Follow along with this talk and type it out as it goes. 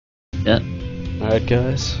Yep. Alright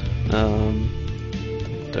guys,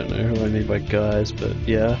 don't know who I mean by guys, but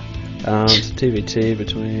yeah. It's a TvT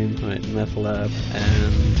between Meth Lab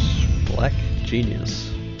and Black Genius.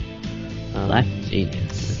 Black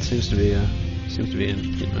Genius. It seems to be a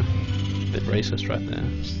bit racist right there,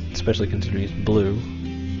 especially considering he's blue.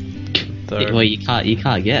 Though, Well, you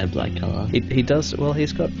can't get a black color. he does well.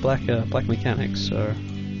 He's got black mechanics, so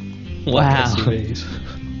Wow. black SUVs.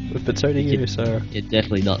 But so do you, so You'd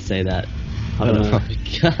definitely not say that I on a don't know.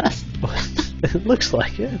 podcast. It looks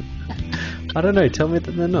like it. I don't know. Tell me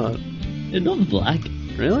that they're not. They're not black.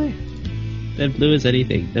 Really? They're blue as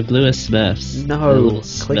anything. They're blue as Smurfs. They're No. little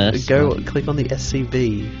Smurfs. Click on the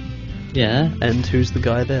SCV, Yeah. and who's the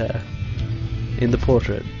guy there in the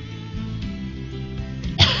portrait?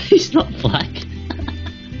 He's not black.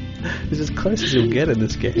 It's as close as you'll get in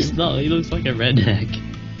this game. He's not. He looks like a redneck.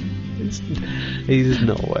 He's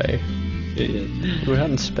no way. Yeah. We're out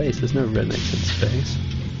in space. There's no rednecks in space.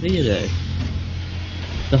 You know,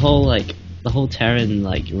 the whole Terran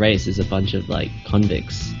race is a bunch of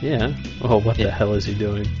convicts. Yeah. Oh, what the Yeah. hell is he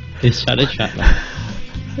doing? He's trying to trap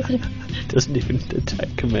them. Doesn't even attack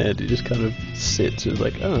command. He just kind of sits and is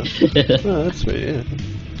like, oh, that's me. Yeah.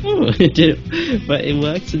 Oh, but it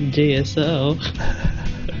works in GSL.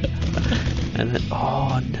 And then,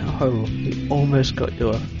 oh no, you almost got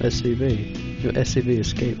your SCV. Your SCV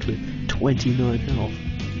escaped with 29 health.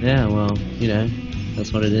 Yeah, well,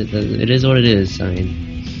 that's what it is. It is what it is. I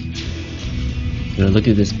mean, look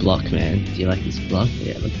at this block, man. Do you like this block?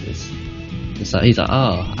 Yeah, look at this. He's like,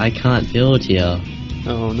 oh, I can't build here.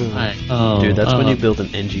 Oh no. Oh, Dude, that's when you build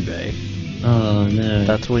an NG bay. Oh no.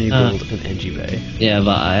 That's when you build an NG bay. Yeah,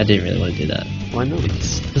 but I didn't really want to do that. Why not?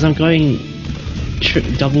 Because I'm going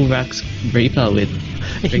double racks Reaper with.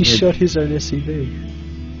 He shot his own SCV.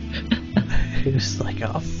 He was like,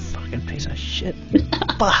 oh, fucking piece of shit. You're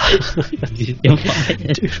fired.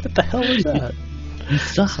 Dude, what the hell was that? You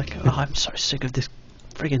suck. Like, oh, I'm so sick of this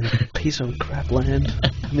friggin' piece of crap land.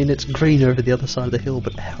 I mean, it's green over the other side of the hill,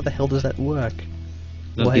 but how the hell does that work?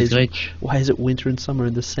 Look, Why he's is it winter and summer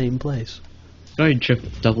in the same place? going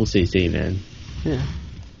double CC, man. Yeah.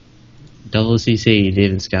 Double CC, you didn't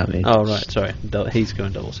even scout me. Oh, right, sorry. He's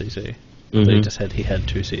going double CC. So he just said he had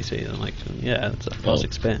 2 CC, and I'm like, yeah, that's a fast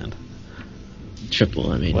expand.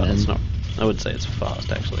 Triple, I mean. Well, it's not. I would say it's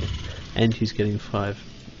fast, actually. And he's getting 5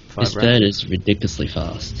 His racks. third is ridiculously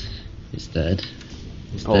fast. His third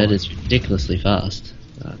is ridiculously fast.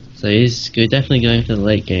 So he's definitely going for the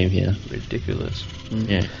late game here. Ridiculous.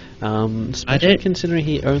 Yeah. Especially considering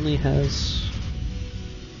he only has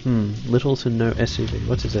little to no SCV.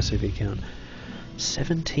 What's his SCV count?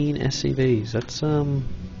 17 SCVs. That's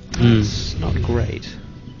not great.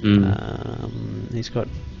 He's got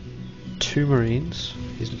 2 Marines.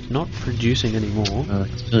 He's not producing anymore.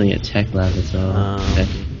 He's building a tech lab as well. Um,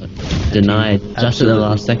 Denied just at the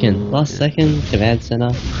last second. Yeah. Second, command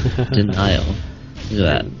center. Denial. Look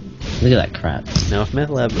at that. Look at that crap. Now, if Meth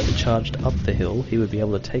Lab charged up the hill, he would be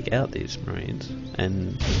able to take out these Marines,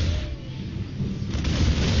 and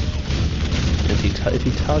if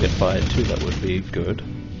he target fired too, that would be good.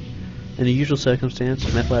 In a usual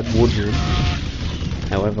circumstance, Meth Lab would win.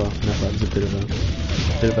 However, Meth Lab's a bit of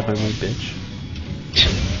a homely bitch.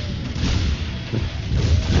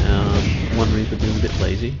 One Reaper being a bit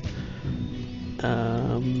lazy.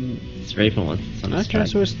 It's Reaper one. Okay,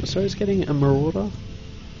 so he's getting a Marauder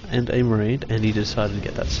and a Marine, and he decided to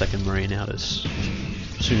get that second Marine out as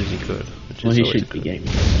soon as he could. Which Well, is he always should be good.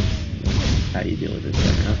 gaming. How do you deal with this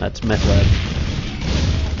right now? That's Meth Lab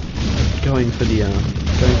going for the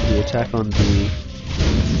attack on the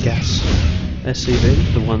gas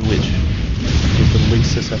SCV, the one which is the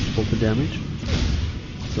least susceptible to damage.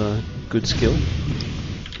 It's a good skill.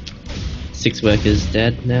 6 workers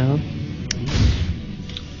dead now.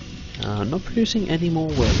 Not producing any more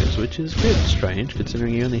workers, which is a bit strange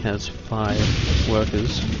considering he only has 5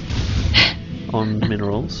 workers on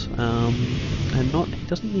minerals, and he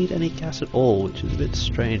doesn't need any gas at all, which is a bit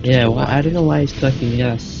strange. Yeah, well, I don't know why he's collecting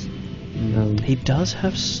gas. He does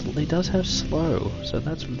have slow, so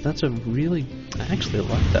that's a really, I actually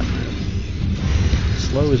like that move.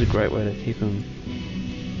 Slow is a great way to keep him,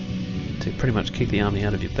 to pretty much kick the army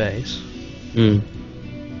out of your base.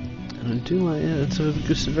 And I do like, yeah, it's a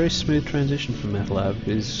very smooth transition from Meth Lab.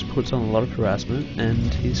 He puts on a lot of harassment,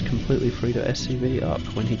 and he's completely free to SCV up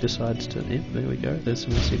when he decides to. Yeah, there we go. There's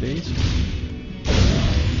some SCVs.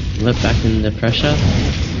 We're back in the pressure.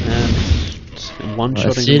 And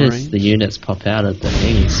one-shotting As soon Marine. as the units pop out of the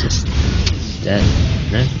thing, it's just dead.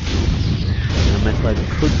 No? Now, Meth Lab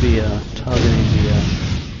could be targeting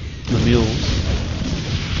the mules.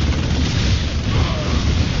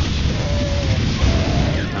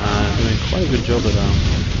 good job at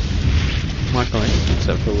micromanaging,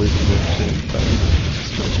 except for losing work too, but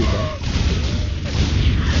it's not too bad.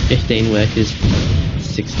 15 workers,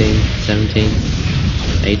 16, 17,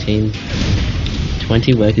 18,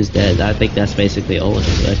 20 workers dead. I think that's basically all of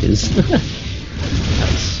his workers.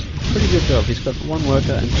 That's a pretty good job. He's got 1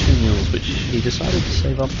 worker and 2 mules, which he decided to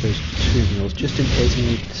save up those 2 mules just in case he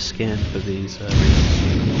needed to scan for these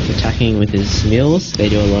reasons. Attacking with his mules, they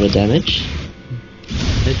do a lot of damage.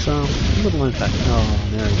 It's a little known fact. Oh,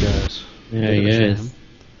 there he goes. There he goes.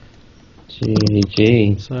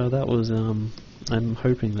 GG. So that was I'm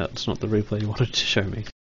hoping that's not the replay you wanted to show me.